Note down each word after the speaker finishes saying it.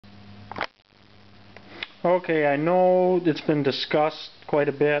Okay, I know it's been discussed quite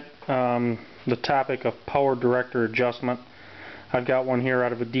a bit, the topic of power director adjustment. I've got one here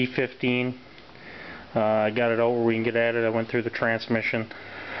out of a D15. I got it out where we can get at it. I went through the transmission.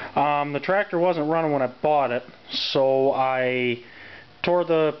 The tractor wasn't running when I bought it, so I tore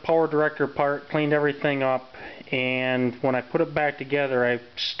the power director apart, cleaned everything up, and when I put it back together I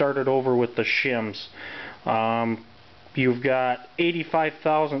started over with the shims. You've got 85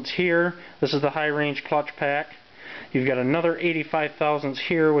 thousandths here. This is the high range clutch pack. You've got another 85 thousandths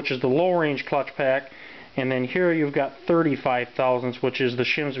here, which is the low range clutch pack, and then here you've got 35 thousandths, which is the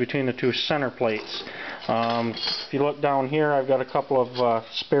shims between the two center plates. If you look down here, I've got a couple of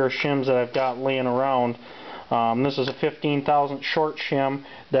spare shims that I've got laying around. This is a 15 thousandth short shim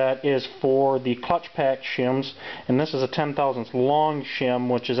that is for the clutch pack shims, and this is a 10 thousandths long shim,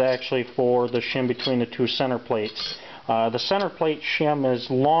 which is actually for the shim between the two center plates. The center plate shim is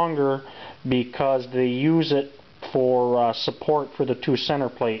longer because they use it for support for the two center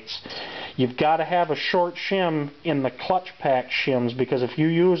plates. You've got to have a short shim in the clutch pack shims, because if you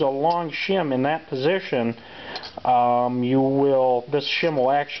use a long shim in that position, this shim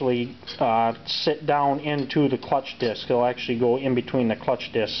will actually sit down into the clutch disc. It'll actually go in between the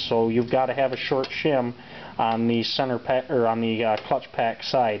clutch discs. So you've got to have a short shim on the center pack, or on the clutch pack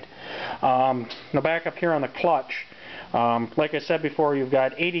side. Now back up here on the clutch, like I said before, you've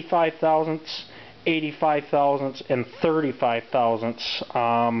got 85 thousandths, 85 thousandths, and 35 thousandths.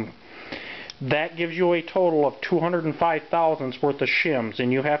 That gives you a total of 205 thousandths worth of shims,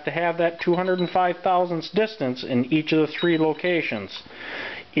 and you have to have that 205 thousandths distance in each of the three locations.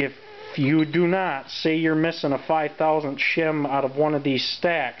 If you do not, say you're missing a 5 thousandths shim out of one of these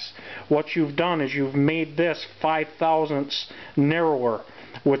stacks, what you've done is you've made this 5 thousandths narrower,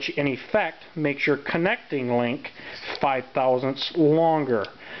 which in effect makes your connecting link 5 thousandths longer.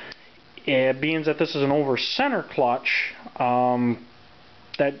 Being that this is an over-center clutch,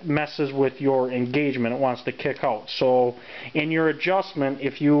 that messes with your engagement. It wants to kick out. So in your adjustment,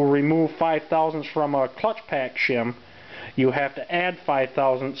 if you remove 5 thousandths from a clutch pack shim, you have to add 5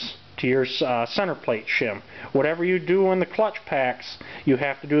 thousandths to your center plate shim. Whatever you do in the clutch packs, you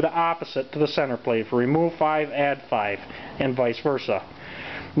have to do the opposite to the center plate. If you remove 5, add 5, and vice versa.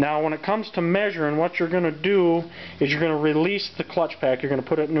 Now when it comes to measuring, what you're going to do is you're going to release the clutch pack. You're going to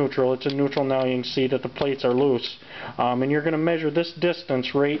put it in neutral. It's in neutral now. You can see that the plates are loose. And you're going to measure this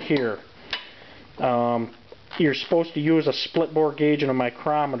distance right here. You're supposed to use a split bore gauge and a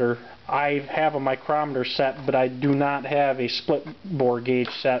micrometer. I have a micrometer set, but I do not have a split bore gauge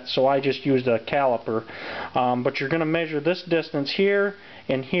set, so I just used a caliper. But you're going to measure this distance here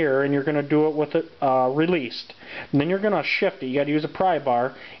and here, and you're going to do it with it released. And then you're going to shift it. You got to use a pry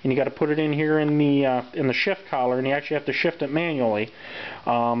bar, and you got to put it in here in the shift collar, and you actually have to shift it manually.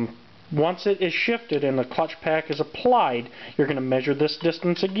 Once it is shifted and the clutch pack is applied, you're going to measure this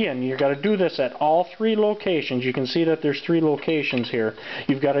distance again. You've got to do this at all three locations. You can see that there's 3 locations here.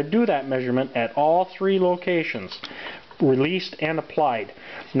 You've got to do that measurement at all 3 locations, released and applied.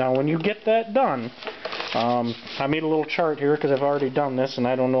 Now when you get that done, I made a little chart here because I've already done this, and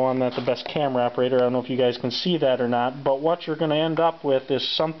I don't know, I'm not the best camera operator. I don't know if you guys can see that or not, but what you're going to end up with is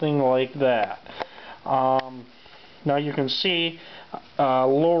something like that. Now you can see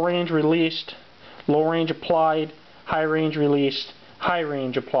low range released, low range applied, high range released, high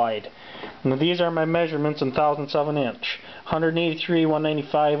range applied. Now these are my measurements in thousandths of an inch. 183,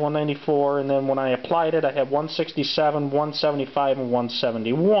 195, 194, and then when I applied it I had 167, 175, and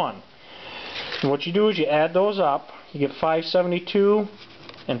 171. And what you do is you add those up, you get 572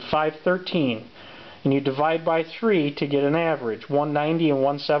 and 513. And you divide by 3 to get an average, 190 and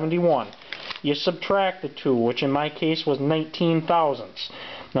 171. You subtract the 2, which in my case was 19 thousandths.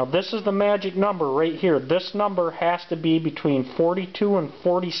 Now this is the magic number right here. This number has to be between 42 and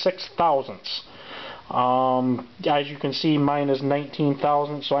 46 thousandths. As you can see, mine is 19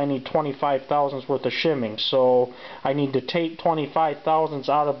 thousandths, so I need 25 thousandths worth of shimming. So I need to take 25 thousandths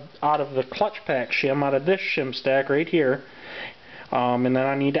out of the clutch pack shim, out of this shim stack right here. And then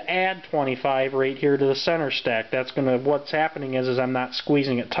I need to add 25 right here to the center stack. That's what's happening is I'm not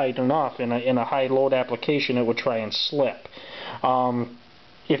squeezing it tight enough. In a high load application, it would try and slip.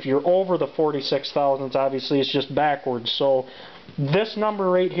 If you're over the 46 thousandths, obviously it's just backwards. So this number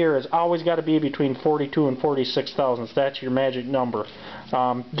right here has always got to be between 42 and 46 thousandths. That's your magic number.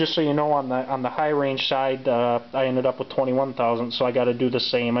 Just so you know, on the high range side, I ended up with 21 thousandths, so I got to do the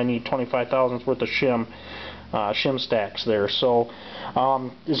same. I need 25 thousandths worth of shim stacks there. So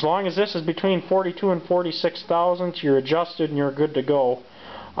as long as this is between 42 and 46 thousandths, you're adjusted and you're good to go.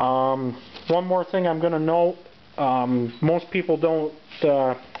 One more thing I'm going to note, most people don't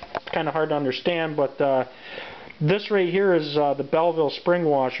kind of hard to understand, but this right here is the Belleville spring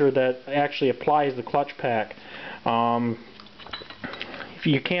washer that actually applies the clutch pack.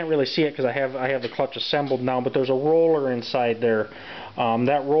 You can't really see it because I have the clutch assembled now, but there's a roller inside there.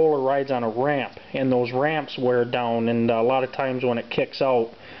 That roller rides on a ramp, and those ramps wear down, and a lot of times when it kicks out,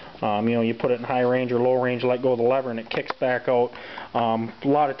 you put it in high range or low range, let go of the lever, and it kicks back out. A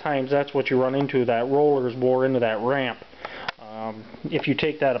lot of times that's what you run into. That roller is wore into that ramp. If you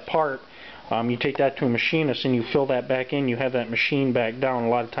take that apart, you take that to a machinist and you fill that back in, you have that machine back down. A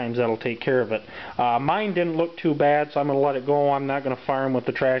lot of times that'll take care of it. Mine didn't look too bad, so I'm going to let it go. I'm not going to fire them with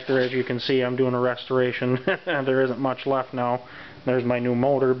the tractor. As you can see, I'm doing a restoration. There isn't much left now. There's my new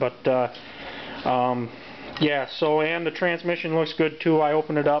motor, but yeah, so, and the transmission looks good too. I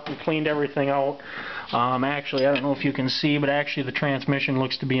opened it up and cleaned everything out. Actually, I don't know if you can see, but actually the transmission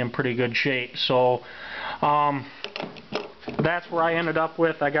looks to be in pretty good shape. So that's where I ended up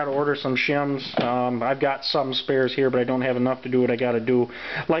with. I got to order some shims. I've got some spares here, but I don't have enough to do what I got to do.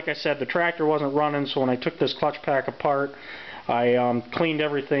 Like I said, the tractor wasn't running, so when I took this clutch pack apart, I cleaned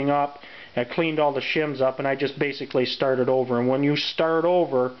everything up. I cleaned all the shims up, and I just basically started over. And when you start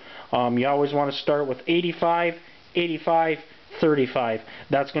over, you always want to start with 85, 85, 35.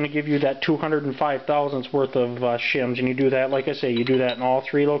 That's going to give you that 205 thousandths worth of shims, and you do that, like I say, you do that in all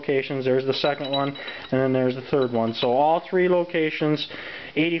three locations. There's the second one, and then there's the third one. So all three locations,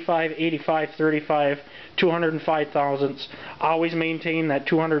 85, 85, 35, 205 thousandths. Always maintain that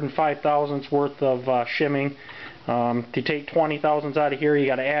 205 thousandths worth of shimming. To take 20 thousandths out of here, you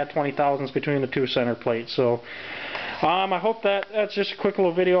got to add 20 thousandths between the two center plates. So I hope that's just a quick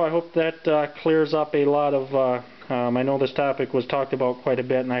little video. I hope that clears up a lot of I know this topic was talked about quite a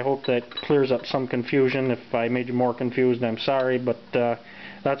bit, and I hope that clears up some confusion. If I made you more confused, I'm sorry, but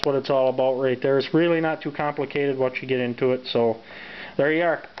that's what it's all about right there. It's really not too complicated once you get into it, so there you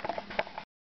are.